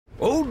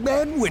Old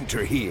Man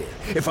Winter here.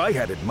 If I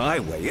had it my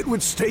way, it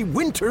would stay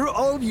winter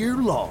all year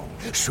long.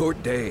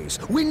 Short days,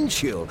 wind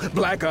chill,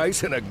 black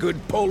ice, and a good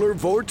polar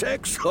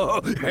vortex.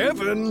 Oh,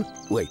 heaven!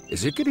 Wait,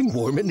 is it getting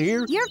warm in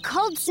here? Your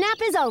cold snap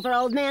is over,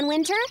 Old Man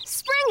Winter.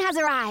 Spring has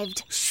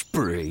arrived.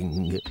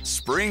 Spring.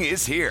 Spring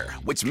is here,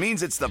 which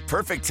means it's the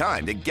perfect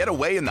time to get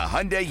away in the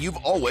Hyundai you've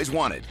always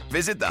wanted.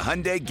 Visit the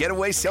Hyundai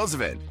Getaway Sales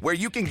Event, where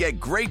you can get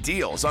great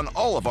deals on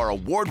all of our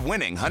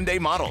award-winning Hyundai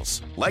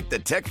models, like the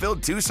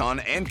tech-filled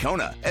Tucson and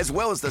Kona, as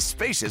well as the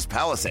spacious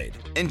Palisade.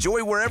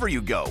 Enjoy wherever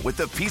you go with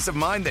the peace of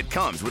mind that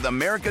comes with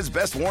America's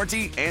best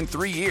warranty and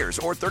 3 years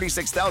or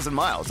 36,000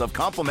 miles of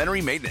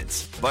complimentary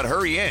maintenance. But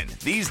hurry in,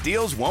 these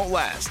deals won't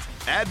last.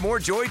 Add more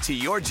joy to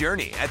your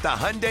journey at the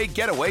Hyundai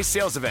Getaway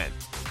Sales Event.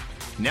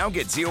 Now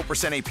get 0%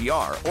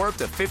 APR or up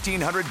to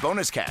 $1,500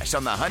 bonus cash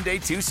on the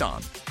Hyundai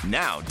Tucson.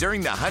 Now,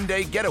 during the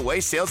Hyundai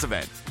Getaway Sales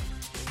Event.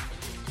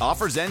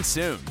 Offers end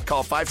soon.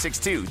 Call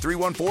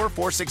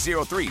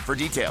 562-314-4603 for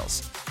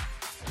details.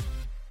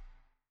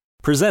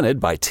 Presented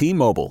by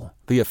T-Mobile,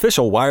 the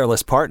official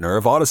wireless partner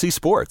of Odyssey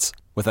Sports.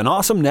 With an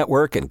awesome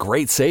network and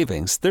great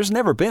savings, there's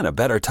never been a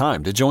better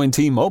time to join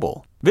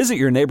T-Mobile. Visit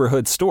your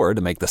neighborhood store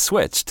to make the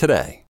switch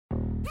today.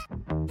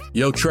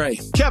 Yo, Trey.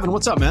 Kevin,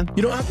 what's up, man?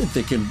 You know, I've been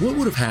thinking, what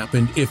would have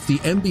happened if the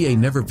NBA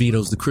never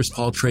vetoes the Chris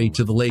Paul trade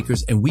to the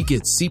Lakers and we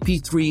get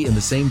CP3 in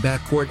the same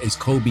backcourt as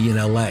Kobe in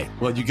LA?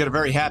 Well, you get a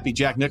very happy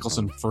Jack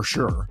Nicholson for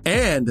sure.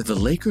 And the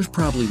Lakers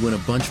probably win a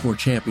bunch more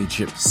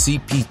championships.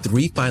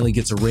 CP3 finally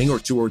gets a ring or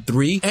 2 or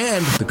 3,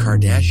 and the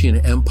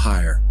Kardashian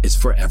empire is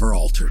forever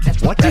altered.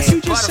 What did you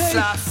just say? Hey,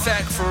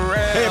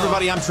 Hey,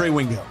 everybody, I'm Trey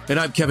Wingo. And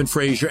I'm Kevin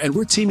Frazier, and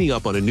we're teaming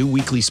up on a new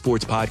weekly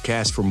sports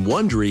podcast from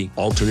Wondery,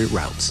 Alternate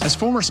Routes. As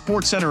former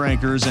Sports Center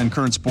anchors and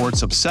current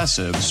sports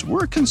obsessives,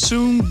 we're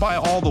consumed by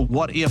all the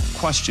what-if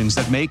questions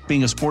that make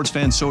being a sports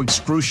fan so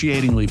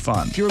excruciatingly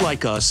fun. If you're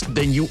like us,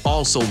 then you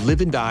also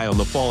live and die on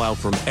the fallout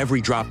from every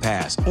drop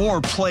pass.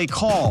 Or play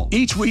call.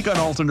 Each week on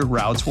Alternate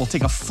Routes, we'll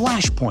take a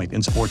flashpoint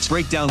in sports,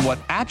 break down what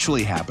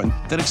actually happened,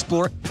 then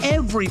explore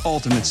every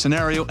alternate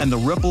scenario and the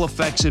ripple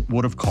effects it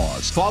would have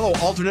caused. Follow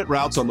Alternate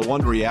Routes on the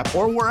Wondery app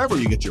or wherever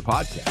you get your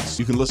podcasts.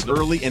 You can listen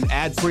early and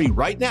ad-free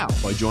right now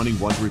by joining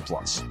Wondery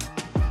Plus.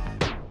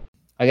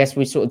 I guess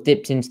we sort of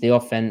dipped into the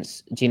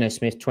offense. Geno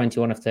Smith,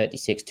 21 of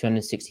 36,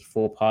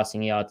 264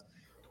 passing yards.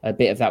 A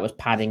bit of that was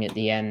padding at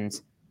the end,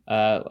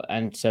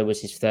 and so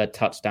was his third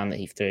touchdown that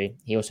he threw.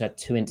 He also had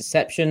 2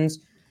 interceptions.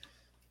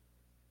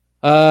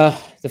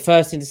 The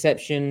first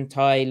interception,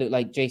 Ty, looked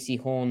like JC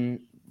Horn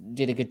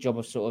did a good job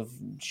of sort of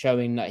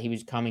showing that he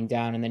was coming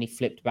down, and then he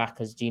flipped back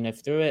as Geno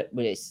threw it,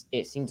 but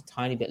it seemed a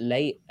tiny bit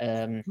late. Yeah.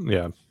 And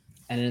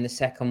then the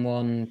second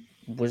one,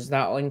 was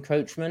that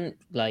encroachment?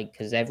 Like,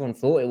 because everyone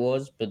thought it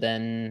was, but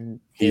then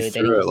he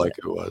threw it like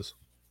it was.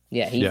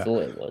 Yeah, he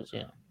thought it was.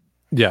 Yeah.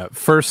 Yeah.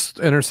 First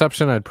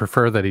interception, I'd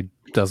prefer that he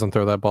doesn't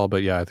throw that ball,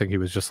 but yeah, I think he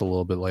was just a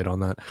little bit late on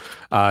that.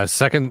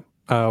 Second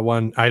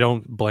one, I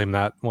don't blame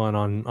that one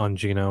on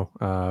Geno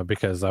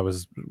because that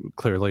was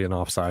clearly an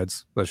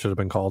offsides that should have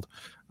been called.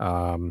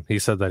 He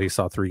said that he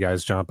saw 3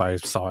 guys jump. I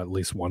saw at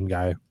least 1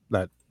 guy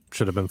that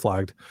should have been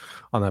flagged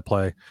on that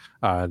play.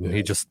 And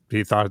he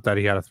thought that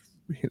he had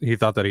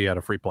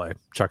a free play,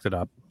 chucked it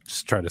up,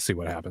 just tried to see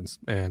what happens.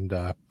 And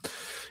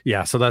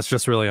so that's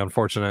just really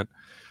unfortunate.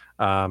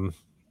 I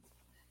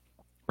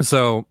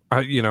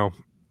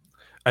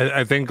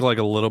think like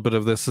a little bit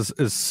of this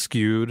is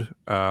skewed,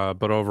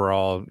 but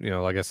overall,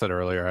 like I said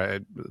earlier,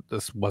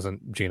 this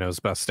wasn't Geno's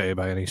best day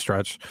by any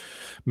stretch.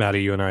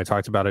 Maddie, you and I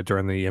talked about it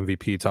during the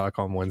MVP talk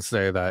on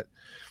Wednesday that,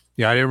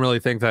 I didn't really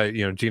think that,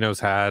 Geno's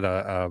had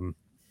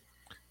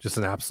just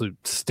an absolute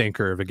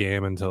stinker of a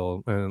game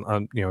until,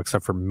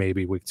 except for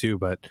maybe week 2,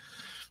 but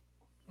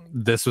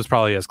this was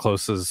probably as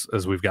close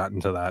as we've gotten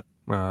to that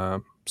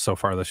so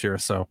far this year.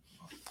 So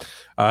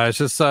it's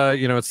just,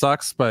 it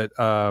sucks, but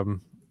I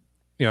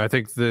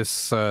think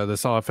this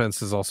offense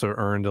has also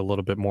earned a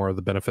little bit more of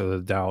the benefit of the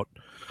doubt.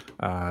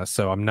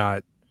 So I'm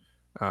not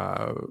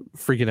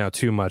freaking out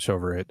too much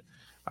over it.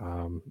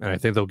 And I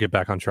think they'll get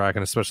back on track.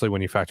 And especially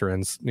when you factor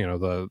in,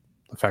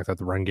 the fact that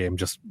the run game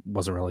just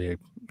wasn't really,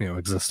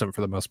 existent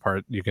for the most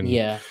part, you can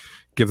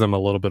give them a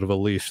little bit of a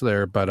leash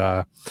there,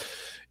 but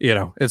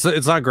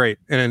it's not great.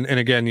 And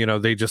again,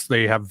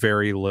 they have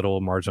very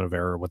little margin of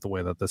error with the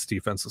way that this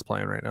defense is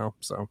playing right now.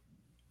 So.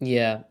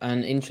 Yeah,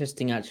 and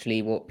interesting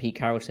actually what Pete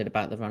Carroll said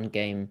about the run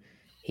game.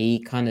 He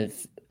kind of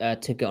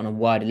took it on a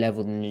wider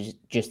level than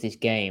just this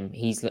game.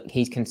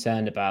 He's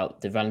concerned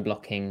about the run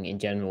blocking in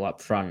general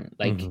up front.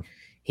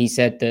 He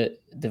said that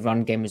the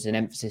run game was an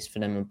emphasis for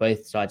them on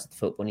both sides of the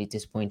football, and he's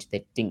disappointed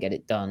they didn't get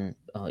it done,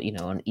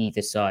 on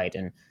either side.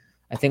 And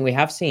I think we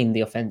have seen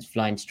the offensive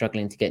line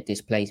struggling to get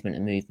displacement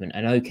and movement.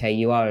 And okay,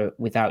 you are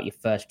without your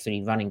first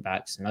 3 running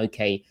backs, and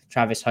okay,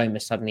 Travis Homer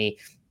suddenly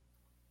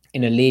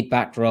in a lead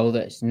back role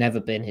that's never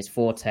been his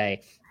forte.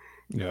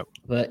 Yeah.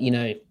 But,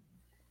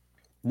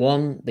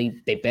 one,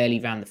 they barely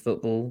ran the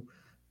football.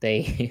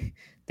 They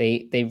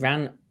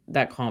ran,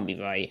 that can't be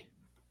right.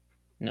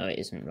 No, it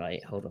isn't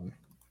right. Hold on.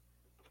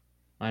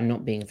 I'm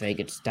not being a very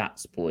good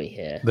stats boy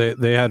here.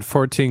 They had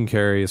 14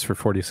 carries for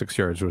 46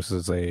 yards, which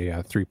is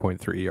a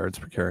 3.3 yards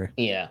per carry.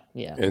 Yeah.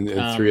 And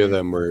 3 of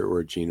them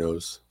were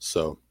Geno's.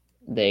 So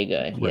there you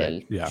go.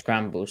 Right. Yeah.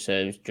 Scramble. So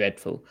it was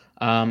dreadful.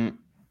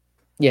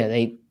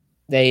 They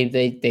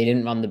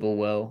didn't run the ball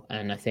well,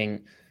 and I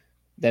think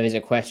there is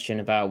a question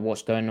about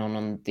what's going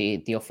on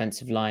the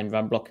offensive line,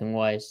 run blocking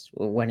wise.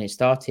 When it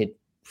started, it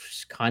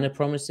was kind of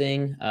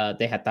promising.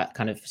 They had that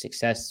kind of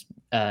success.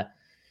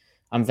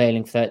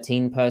 Unveiling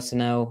 13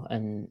 personnel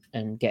and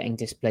getting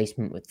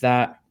displacement with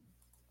that.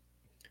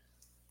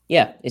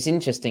 Yeah, it's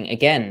interesting.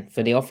 Again,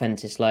 for the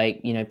offense, it's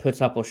like,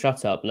 put up or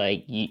shut up.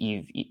 Like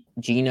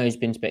Geno's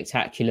been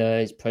spectacular.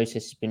 His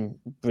process has been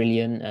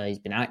brilliant. He's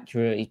been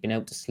accurate. He's been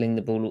able to sling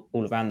the ball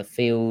all around the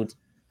field.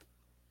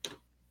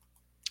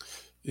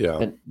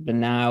 Yeah. But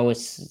now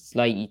it's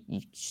like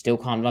you still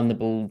can't run the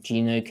ball.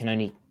 Geno can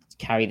only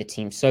carry the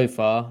team so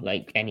far,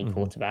 like any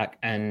quarterback.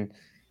 And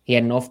he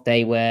had an off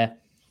day where,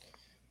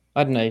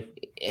 I don't know,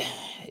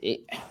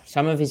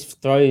 some of his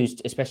throws,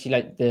 especially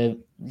like the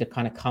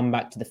kind of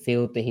comeback to the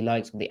field that he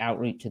likes, the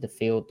outroute to the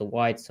field, the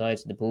wide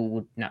sides of the ball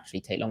would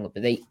naturally take longer.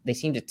 But they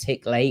seem to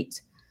tick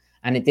late,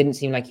 and it didn't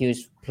seem like he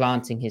was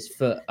planting his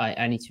foot.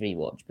 I need to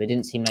rewatch, but it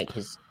didn't seem like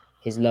his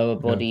lower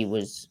body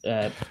was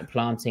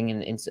planting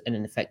in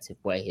an effective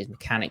way. His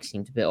mechanics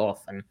seemed a bit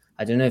off, and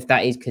I don't know if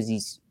that is because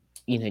he's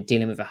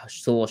dealing with a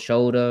sore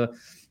shoulder.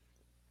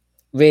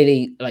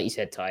 Really, like you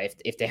said, Ty,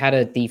 if they had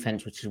a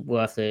defense which is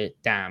worth a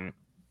damn,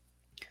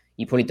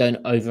 you probably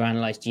don't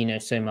overanalyze Geno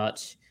so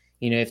much.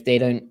 If they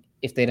don't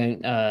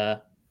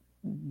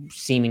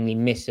seemingly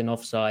miss an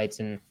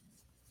offsides and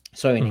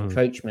an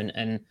encroachment,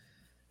 and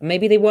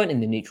maybe they weren't in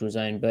the neutral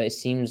zone, but it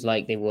seems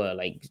like they were.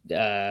 Like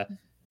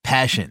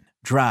passion,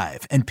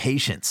 drive, and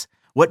patience.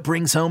 What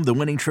brings home the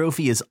winning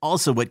trophy is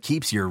also what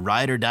keeps your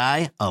ride or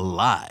die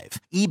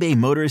alive. eBay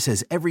Motors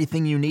has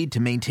everything you need to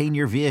maintain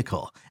your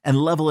vehicle and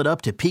level it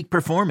up to peak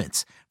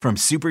performance, from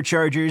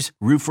superchargers,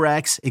 roof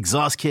racks,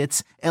 exhaust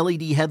kits,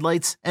 LED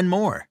headlights, and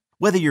more.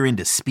 Whether you're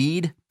into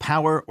speed,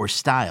 power, or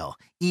style,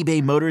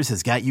 eBay Motors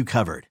has got you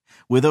covered.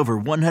 With over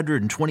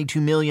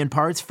 122 million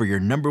parts for your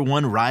number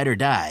one ride or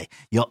die,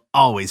 you'll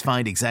always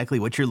find exactly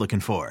what you're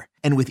looking for.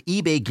 And with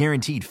eBay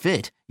Guaranteed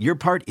Fit, your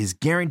part is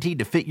guaranteed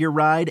to fit your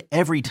ride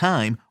every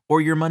time or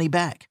your money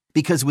back.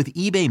 Because with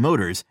eBay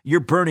Motors,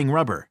 you're burning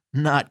rubber,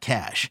 not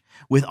cash.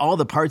 With all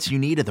the parts you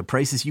need at the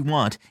prices you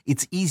want,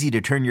 it's easy to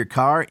turn your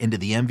car into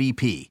the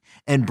MVP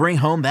and bring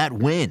home that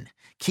win.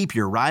 Keep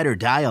your ride or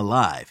die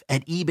alive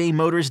at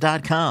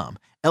ebaymotors.com.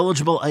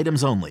 Eligible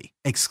items only.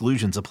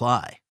 Exclusions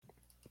apply.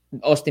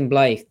 Austin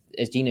Blythe,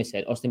 as Geno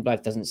said, Austin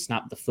Blythe doesn't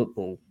snap the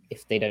football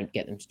if they don't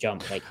get them to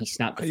jump. Like he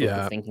snapped the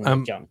football thinking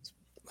they jumped.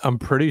 I'm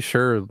pretty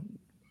sure.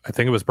 I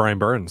think it was Brian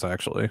Burns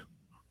actually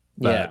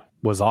that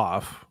was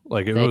off.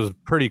 Like it was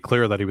pretty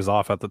clear that he was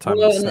off at the time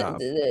of the snap.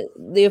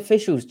 The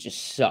officials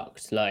just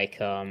sucked. Like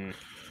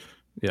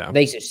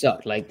they just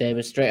sucked. Like they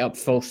were straight up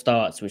false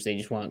starts, which they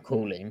just weren't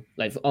calling.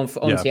 Like on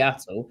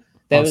Seattle,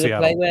 there was a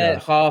play where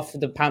half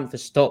of the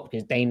Panthers stopped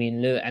because Damian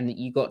Lewis, and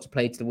you got to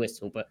play to the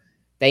whistle, but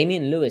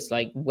Damian Lewis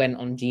went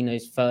on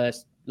Geno's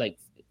first,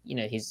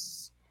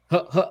 his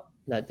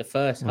like the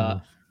first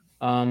hut,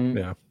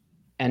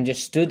 and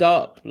just stood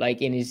up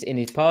in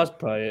his pass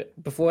pro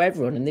before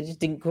everyone, and they just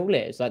didn't call it.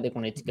 It's like they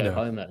wanted to go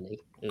home early.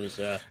 It was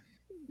there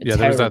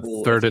was that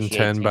 3rd and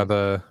 10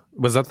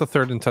 was that the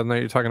 3rd and 10 that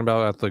you're talking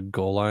about at the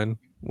goal line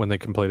when they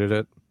completed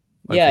it?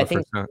 I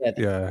think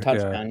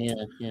touchdown.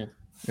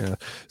 Yeah.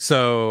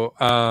 So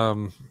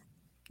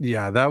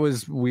that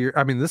was weird.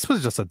 I mean, this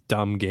was just a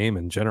dumb game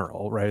in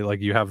general, right?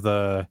 Like you have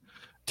the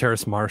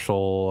Terrace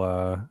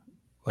Marshall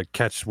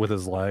catch with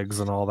his legs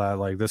and all that.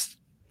 Like this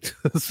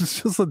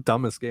is just the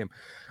dumbest game.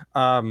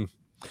 I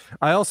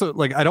also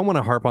I don't want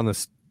to harp on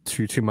this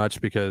too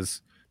much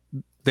because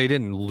they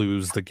didn't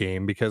lose the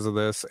game because of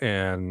this,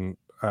 and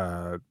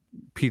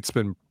Pete's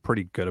been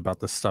pretty good about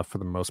this stuff for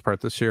the most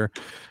part this year.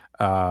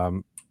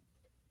 But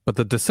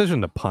the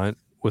decision to punt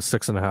with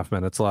 6.5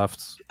 minutes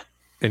left,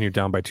 and you're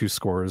down by 2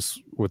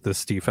 scores with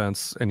this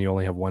defense, and you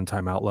only have 1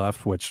 timeout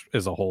left, which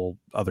is a whole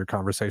other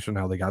conversation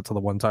how they got to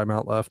the 1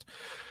 timeout left.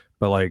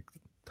 But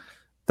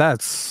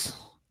that's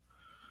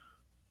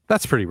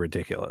pretty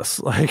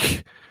ridiculous.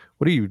 Like,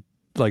 what do you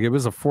it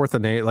was a 4th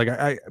and 8. Like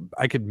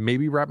I could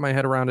maybe wrap my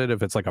head around it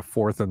if it's like a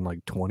 4th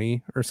and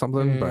 20 or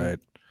something, but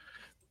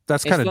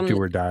that's kind of do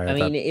or die. I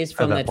mean, it is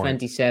from their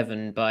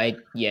 27, but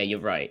you're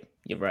right.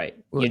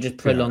 You're just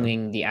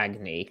prolonging the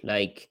agony.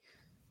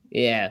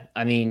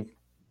 I mean,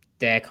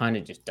 they're kind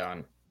of just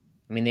done.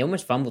 I mean, they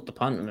almost fumbled the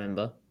punt,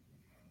 remember?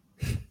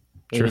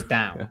 It was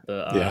down.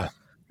 But,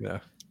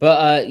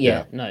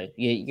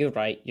 you're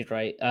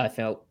right. I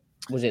felt,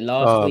 was it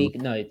last week?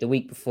 No, the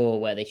week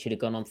before where they should have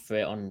gone on for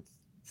it on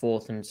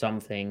 4th and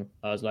something.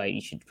 I was like,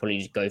 you should probably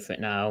just go for it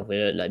now.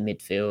 We're at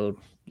midfield.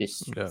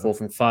 This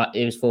 4th and 5.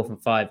 It was 4th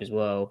and 5 as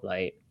well.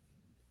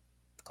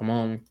 Come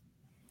on.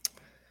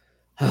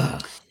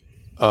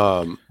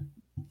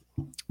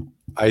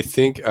 I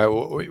think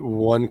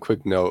one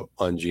quick note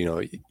on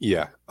Geno.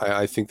 Yeah,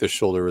 I think the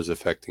shoulder was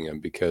affecting him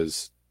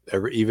because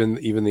even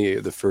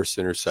the first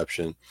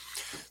interception,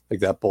 like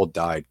that ball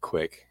died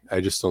quick.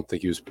 I just don't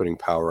think he was putting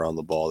power on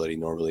the ball that he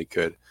normally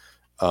could.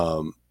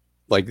 And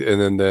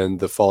then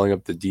the following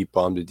up the deep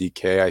bomb to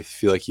DK, I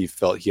feel like he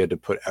felt he had to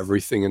put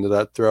everything into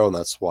that throw, and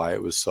that's why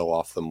it was so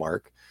off the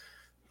mark.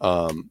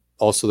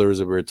 Also, there was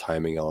a weird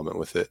timing element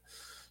with it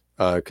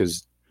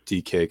because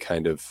DK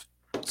kind of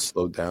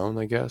slowed down,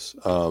 I guess.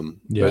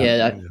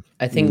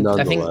 I think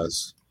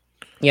nonetheless.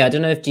 I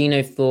don't know if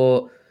Geno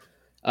thought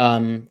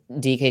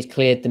DK's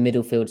cleared the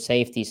middle field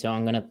safety, so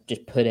I'm gonna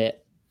just put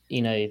it,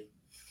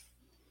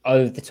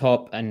 over the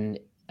top and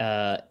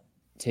to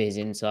his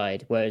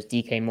inside, whereas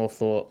DK more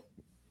thought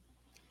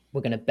we're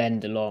gonna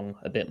bend along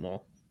a bit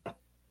more.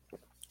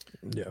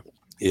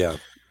 Yeah.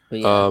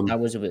 But that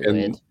was a bit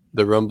weird.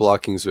 The run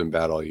blocking's been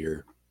bad all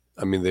year.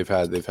 I mean, they've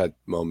had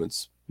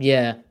moments.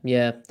 They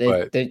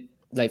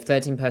like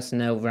 13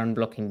 personnel run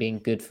blocking being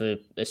good for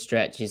a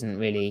stretch isn't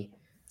really.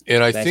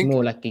 And I think it's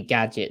more like a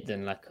gadget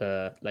than like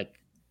a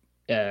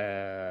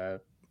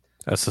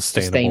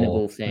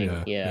sustainable thing.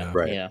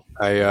 Right. Yeah.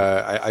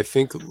 I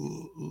think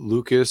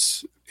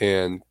Lucas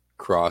and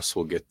Cross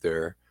will get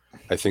there.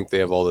 I think they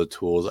have all the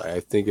tools. I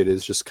think it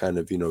is just kind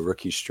of,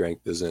 rookie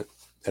strength isn't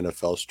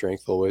NFL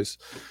strength always.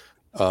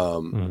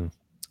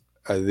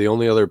 The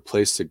only other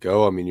place to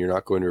go, I mean, you're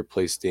not going to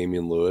replace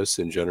Damian Lewis,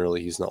 and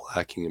generally he's not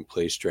lacking in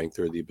play strength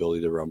or the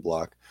ability to run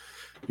block.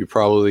 You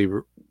probably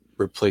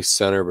replace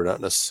center, but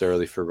not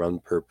necessarily for run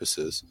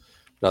purposes.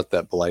 Not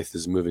that Blythe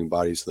is moving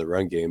bodies in the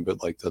run game,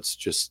 but like that's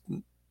just,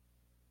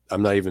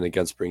 I'm not even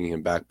against bringing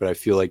him back, but I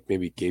feel like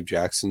maybe Gabe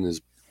Jackson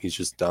he's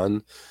just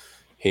done.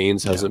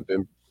 Haynes hasn't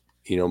been,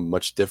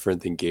 much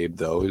different than Gabe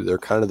though. They're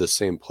kind of the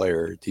same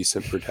player,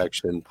 decent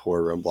protection,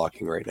 poor run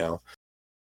blocking right now.